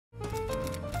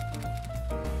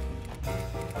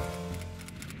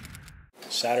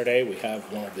Saturday we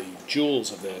have one of the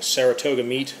jewels of the Saratoga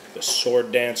meet, the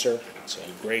Sword Dancer. It's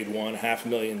a grade 1,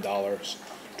 $500,000,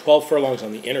 12 furlongs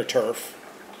on the inner turf,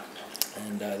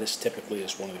 and this typically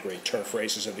is one of the great turf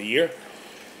races of the year.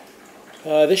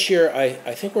 This year I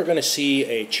think we're going to see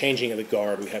a changing of the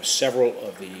guard. We have several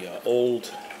of the old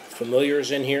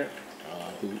familiars in here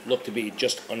who look to be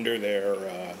just under their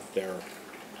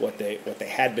what they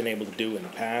had been able to do in the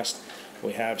past.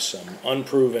 We have some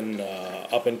unproven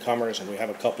up-and-comers, and we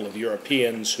have a couple of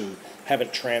Europeans who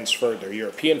haven't transferred their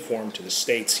European form to the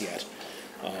States yet.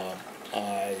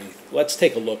 Let's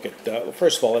take a look at,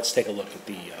 first of all, let's take a look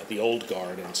at the old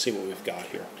guard and see what we've got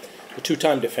here. The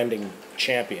two-time defending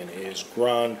champion is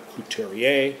Grand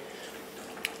Couturier.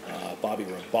 Bobby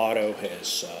Robato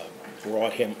has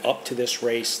brought him up to this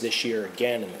race this year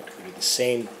again with the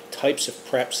same types of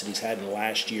preps that he's had in the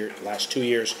last 2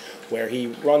 years, where he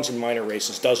runs in minor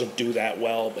races, doesn't do that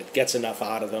well, but gets enough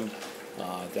out of them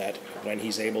that when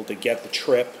he's able to get the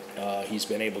trip, he's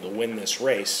been able to win this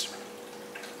race.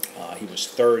 He was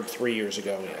third 3 years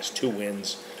ago. He has 2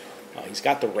 wins. He's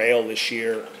got the rail this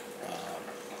year.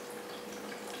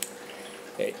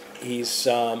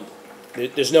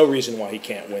 There's no reason why he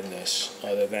can't win this,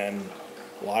 other than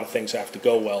a lot of things have to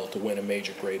go well to win a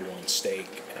major Grade 1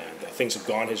 stake. And things have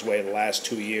gone his way the last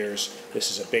 2 years.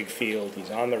 This is a big field. He's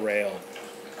on the rail,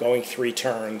 going 3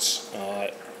 turns.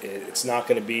 It's not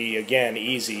going to be, again,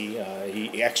 easy.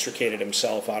 He extricated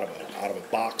himself out of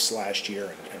a box last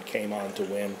year and came on to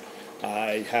win.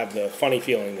 I have the funny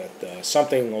feeling that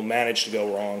something will manage to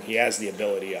go wrong. He has the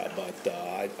ability, but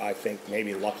I think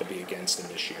maybe luck will be against him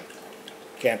this year.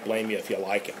 Can't blame you if you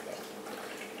like him,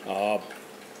 though.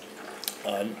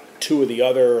 2 of the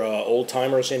other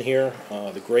old-timers in here,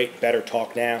 the great Better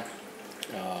Talk Now,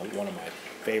 one of my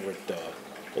favorite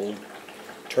old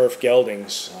turf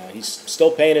geldings. He's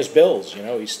still paying his bills, you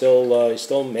know. He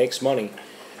still makes money.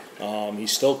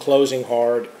 He's still closing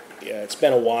hard. Yeah, it's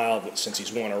been a while since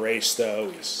he's won a race, though.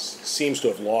 He seems to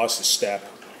have lost a step.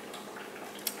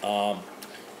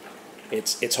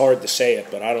 It's hard to say it,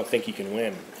 but I don't think he can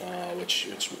win, which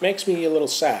makes me a little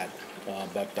sad.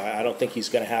 But I don't think he's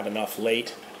going to have enough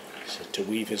late to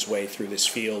weave his way through this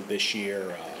field this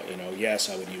year. Yes,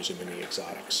 I would use him in the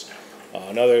exotics.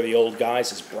 Another of the old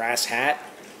guys is Brass Hat.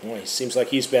 Well, he seems like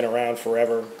he's been around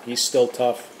forever. He's still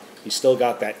tough. He's still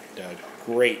got that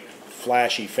great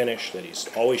flashy finish that he's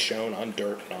always shown on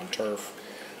dirt and on turf.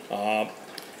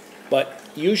 But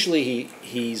usually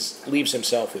he leaves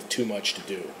himself with too much to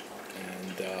do.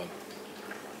 And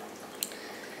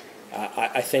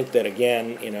I think that,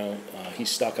 again, he's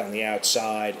stuck on the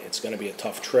outside. It's going to be a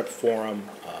tough trip for him.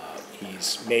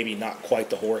 He's maybe not quite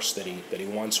the horse that he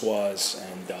once was,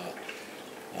 and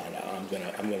I'm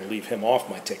going to leave him off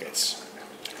my tickets.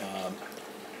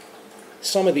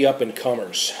 Some of the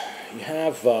up-and-comers. You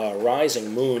have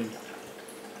Rising Moon,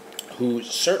 who's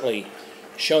certainly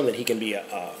shown that he can be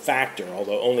a factor,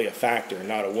 although only a factor,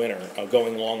 not a winner,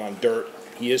 going along on dirt.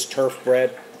 He is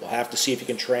turf-bred. We'll have to see if he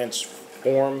can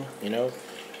transform,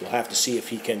 We'll have to see if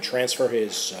he can transfer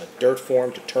his dirt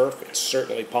form to turf. It's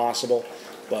certainly possible,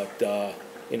 but,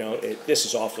 this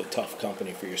is awfully tough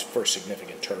company for your first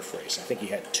significant turf race. I think he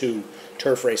had 2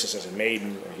 turf races as a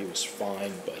maiden where he was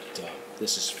fine, but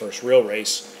this is his first real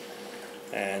race.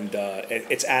 And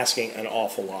it's asking an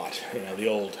awful lot. The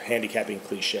old handicapping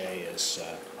cliche is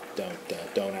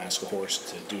don't ask a horse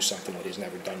to do something that he's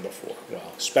never done before.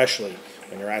 Well, especially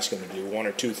when you're asking him to do 1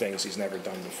 or 2 things he's never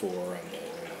done before,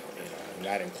 and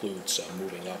that includes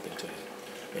moving up into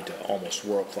almost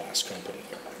world-class company.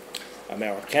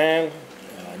 American,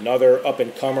 another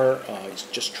up-and-comer. He's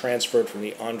just transferred from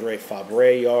the Andre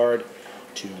Fabre yard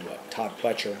to Todd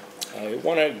Pletcher. He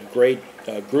won a great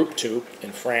Group 2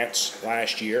 in France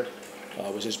last year.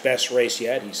 It was his best race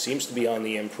yet. He seems to be on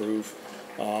the improve.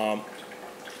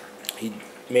 He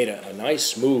made a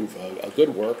nice move, a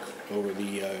good work over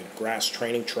the grass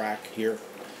training track here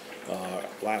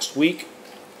last week.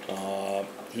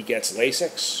 He gets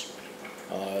Lasix.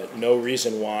 No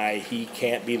reason why he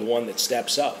can't be the one that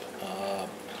steps up.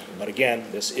 But again,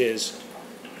 this is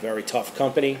very tough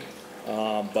company.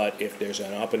 But if there's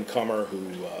an up-and-comer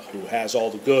who has all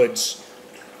the goods,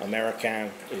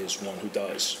 American is one who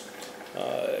does.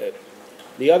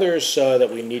 The others that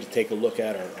we need to take a look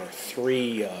at are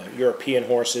 3 European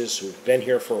horses who've been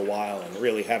here for a while and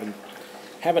really haven't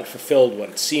fulfilled what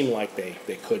it seemed like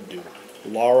they could do.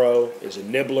 Lauro is a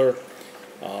nibbler.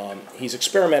 He's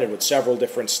experimented with several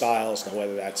different styles, now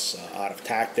whether that's out of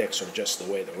tactics or just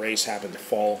the way the race happened to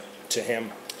fall to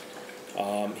him.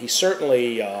 He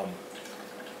certainly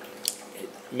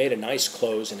made a nice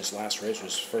close in his last race. It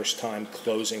was his first time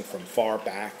closing from far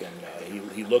back,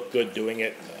 and he looked good doing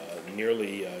it.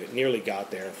 Nearly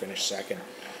got there, finished second.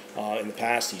 In the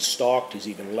past, he's stalked, he's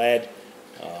even led,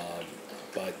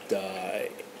 but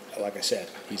like I said,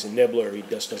 he's a nibbler. He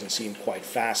just doesn't seem quite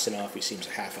fast enough. He seems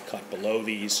half a cut below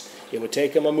these. It would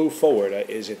take him a move forward.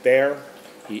 Is it there?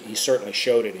 He certainly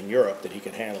showed it in Europe that he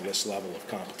could handle this level of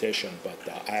competition, but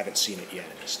I haven't seen it yet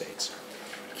in the States.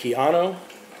 Keanu,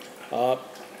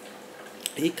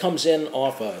 he comes in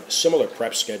off a similar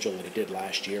prep schedule that he did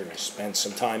last year. He spent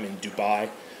some time in Dubai,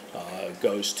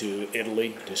 goes to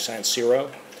Italy, to San Siro.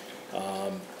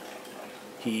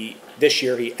 This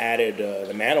year he added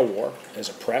the Man of War as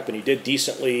a prep, and he did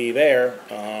decently there.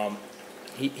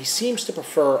 He seems to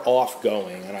prefer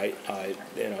off-going, and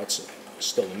it's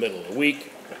still the middle of the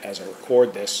week as I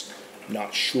record this.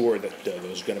 Not sure that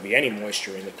there's going to be any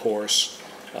moisture in the course.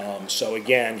 So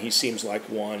again, he seems like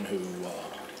one who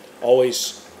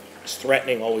always is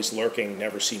threatening, always lurking,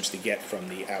 never seems to get from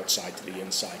the outside to the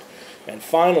inside. And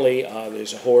finally,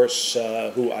 there's a horse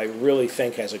who I really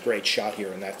think has a great shot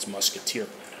here, and that's Musketeer.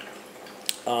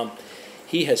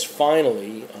 He has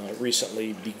finally,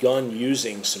 recently, begun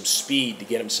using some speed to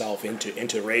get himself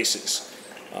into races.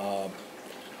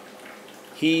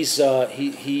 He's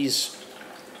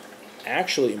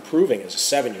actually improving as a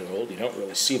 7-year-old. You don't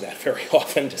really see that very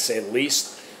often, to say the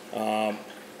least. I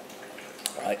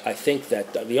think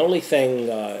that the only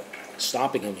thing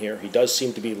stopping him here, he does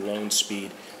seem to be lone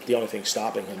speed. The only thing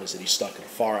stopping him is that he's stuck in a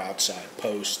far outside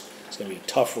post. It's going to be a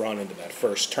tough run into that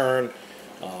first turn.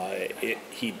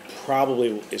 He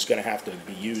probably is going to have to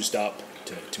be used up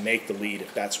to make the lead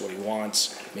if that's what he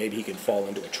wants. Maybe he can fall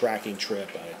into a tracking trip.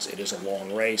 It is a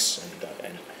long race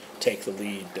and take the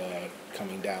lead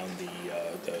coming down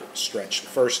the stretch the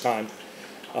first time.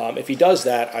 If he does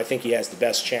that, I think he has the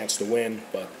best chance to win,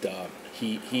 but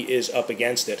he is up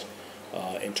against it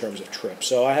in terms of trip.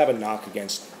 So I have a knock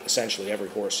against essentially every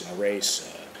horse in the race.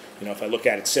 If I look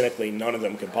at it cynically, none of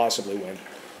them can possibly win.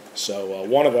 So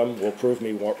one of them will prove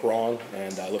me wrong,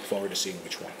 and I look forward to seeing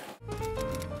which one.